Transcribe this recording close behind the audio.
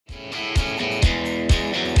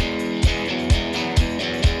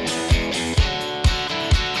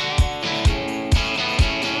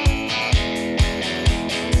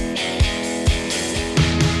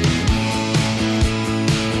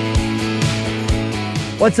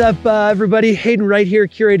What's up, everybody? Hayden right here,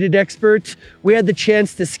 Curated Experts. We had the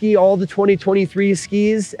chance to ski all the 2023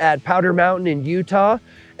 skis at Powder Mountain in Utah,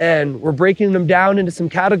 and we're breaking them down into some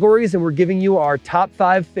categories, and we're giving you our top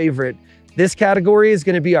 5 favorite. This category is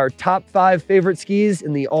going to be our top 5 favorite skis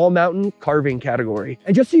in the all-mountain carving category.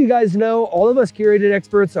 And just so you guys know, all of us Curated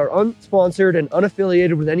Experts are unsponsored and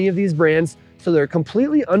unaffiliated with any of these brands, so they're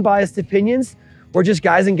completely unbiased opinions. We're just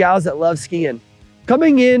guys and gals that love skiing.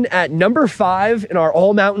 Coming in at number 5 in our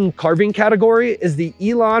all-mountain carving category is the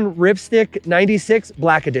Elan Ripstick 96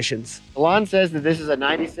 Black Editions. Elan says that this is a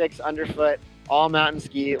 96 underfoot all-mountain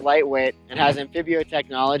ski, lightweight, and has amphibio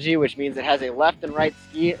technology, which means it has a left and right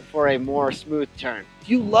ski for a more smooth turn. If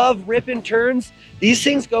you love ripping turns, these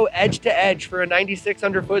things go edge to edge for a 96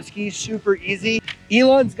 underfoot ski, super easy.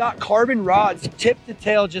 Elan's got carbon rods tip to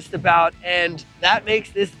tail just about, and that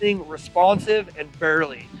makes this thing responsive and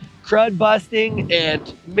burly. Crud busting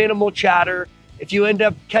and minimal chatter. If you end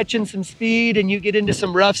up catching some speed and you get into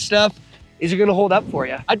some rough stuff, these are gonna hold up for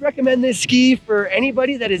you. I'd recommend this ski for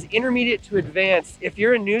anybody that is intermediate to advanced. If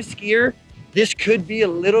you're a new skier, this could be a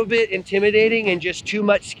little bit intimidating and just too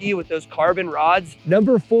much ski with those carbon rods.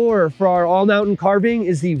 Number 4 for our all-mountain carving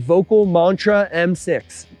is the Volkl Mantra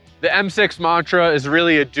M6. The M6 Mantra is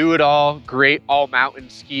really a do-it-all, great all-mountain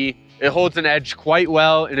ski. It holds an edge quite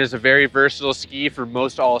well and is a very versatile ski for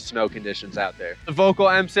most all snow conditions out there. The Volkl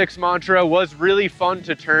M6 Mantra was really fun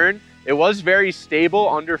to turn. It was very stable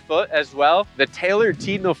underfoot as well. The tailored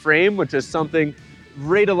Titanal frame, which is something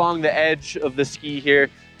right along the edge of the ski here,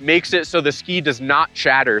 makes it so the ski does not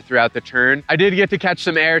chatter throughout the turn. I did get to catch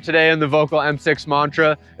some air today on the Volkl M6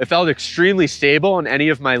 Mantra. It felt extremely stable on any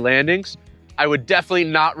of my landings. I would definitely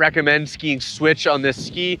not recommend skiing switch on this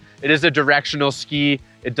ski. It is a directional ski.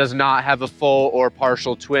 It does not have a full or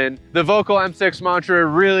partial twin. The Volkl M6 Mantra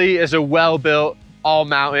really is a well-built,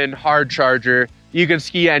 all-mountain, hard charger. You can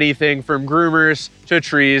ski anything from groomers to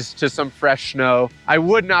trees to some fresh snow. I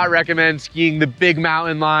would not recommend skiing the big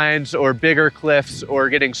mountain lines or bigger cliffs or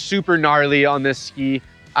getting super gnarly on this ski.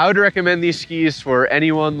 I would recommend these skis for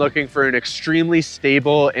anyone looking for an extremely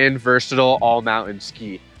stable and versatile all-mountain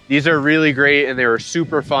ski. These are really great and they were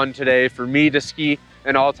super fun today for me to ski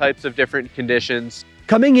in all types of different conditions.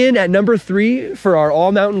 Coming in at number 3 for our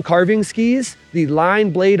all-mountain carving skis, the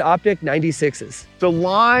Line Blade Optic 96s. The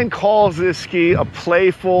Line calls this ski a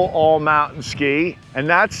playful all-mountain ski, and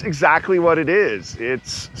that's exactly what it is.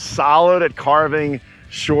 It's solid at carving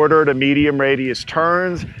shorter to medium radius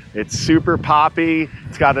turns. It's super poppy.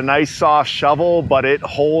 It's got a nice soft shovel, but it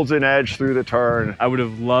holds an edge through the turn. I would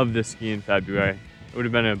have loved this ski in February. It would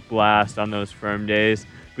have been a blast on those firm days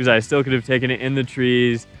because I still could have taken it in the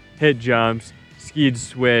trees, hit jumps, skied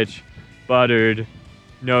switch, buttered,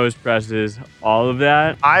 nose presses, all of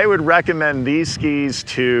that. I would recommend these skis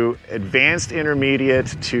to advanced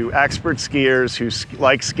intermediate to expert skiers who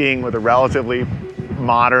like skiing with a relatively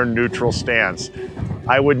modern neutral stance.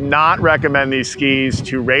 I would not recommend these skis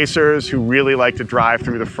to racers who really like to drive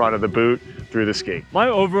through the front of the boot through the ski. My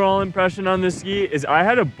overall impression on this ski is I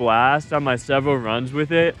had a blast on my several runs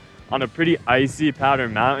with it on a pretty icy Powder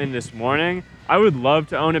Mountain this morning. I would love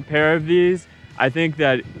to own a pair of these. I think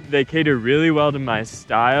that they cater really well to my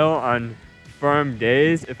style on firm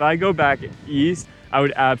days. If I go back east, I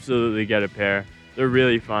would absolutely get a pair. They're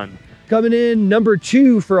really fun. Coming in number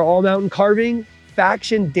 2 for all-mountain carving,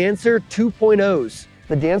 Faction Dancer 2.0s.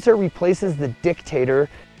 The Dancer replaces the Dictator,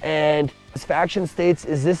 and as Faction states,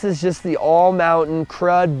 this is just the all-mountain,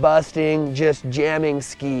 crud-busting, just jamming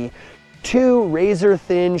ski. 2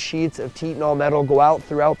 razor-thin sheets of Titanal metal go out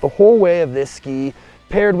throughout the whole way of this ski,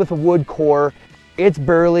 paired with a wood core. It's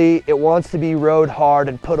burly, it wants to be rode hard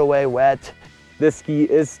and put away wet. This ski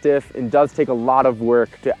is stiff and does take a lot of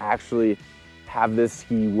work to actually have this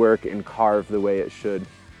ski work and carve the way it should.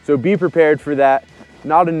 So be prepared for that.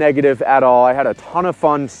 Not a negative at all. I had a ton of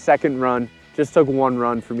fun second run. Just took one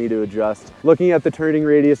run for me to adjust. Looking at the turning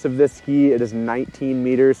radius of this ski, it is 19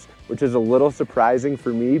 meters, which is a little surprising for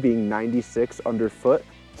me being 96 underfoot.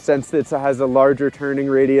 Since it has a larger turning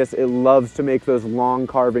radius, it loves to make those long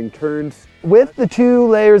carving turns. With the 2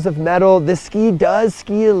 layers of metal, this ski does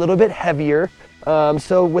ski a little bit heavier.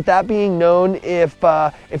 So with that being known, if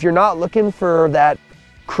you're not looking for that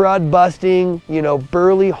crud busting,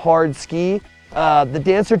 burly hard ski, the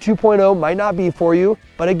Dancer 2.0 might not be for you,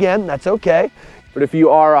 but again, that's okay. But if you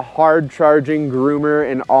are a hard charging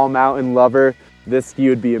groomer and all mountain lover, this ski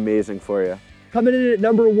would be amazing for you. Coming in at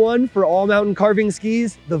number 1 for all mountain carving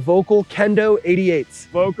skis, the Volkl Kendo 88s.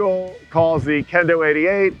 Volkl calls the Kendo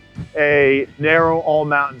 88 a narrow all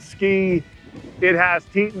mountain ski. It has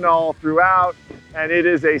Titanal throughout. and it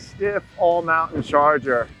is a stiff all-mountain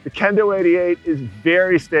charger. The Kendo 88 is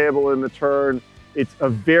very stable in the turn. It's a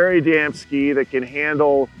very damp ski that can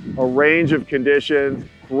handle a range of conditions,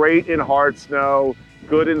 great in hard snow,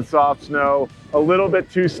 good in soft snow, a little bit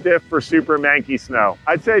too stiff for super manky snow.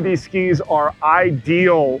 I'd say these skis are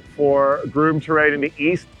ideal for groomed terrain in the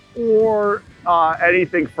east or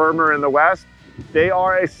anything firmer in the west. They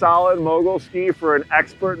are a solid mogul ski for an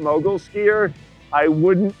expert mogul skier. I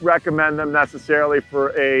wouldn't recommend them necessarily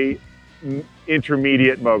for a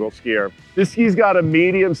intermediate mogul skier. This ski's got a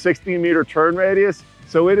medium 16-meter turn radius,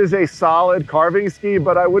 so it is a solid carving ski,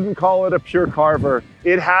 but I wouldn't call it a pure carver.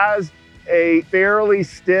 It has a fairly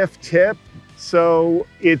stiff tip, so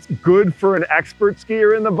it's good for an expert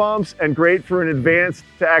skier in the bumps and great for an advanced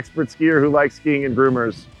to expert skier who likes skiing in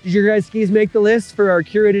groomers. Did your guys' skis make the list for our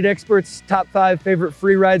Curated Experts top 5 favorite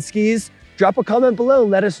free ride skis? Drop a comment below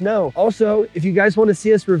and let us know. Also, if you guys want to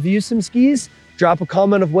see us review some skis, drop a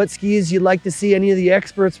comment of what skis you'd like to see any of the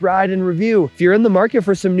experts ride and review. If you're in the market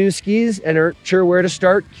for some new skis and aren't sure where to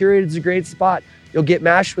start, Curated's a great spot. You'll get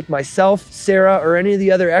matched with myself, Sarah, or any of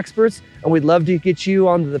the other experts, and we'd love to get you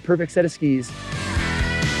onto the perfect set of skis.